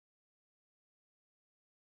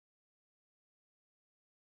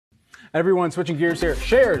Everyone switching gears here.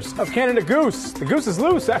 Shares of Canada Goose. The Goose is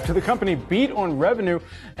loose after the company beat on revenue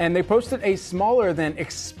and they posted a smaller than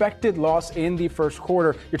expected loss in the first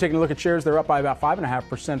quarter. You're taking a look at shares. They're up by about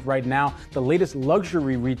 5.5% right now. The latest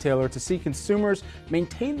luxury retailer to see consumers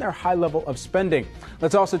maintain their high level of spending.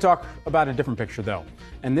 Let's also talk about a different picture though.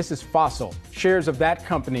 And this is Fossil. Shares of that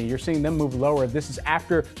company, you're seeing them move lower. This is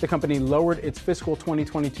after the company lowered its fiscal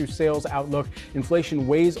 2022 sales outlook. Inflation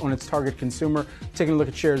weighs on its target consumer. Taking a look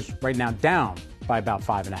at shares right now, down by about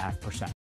 5.5%.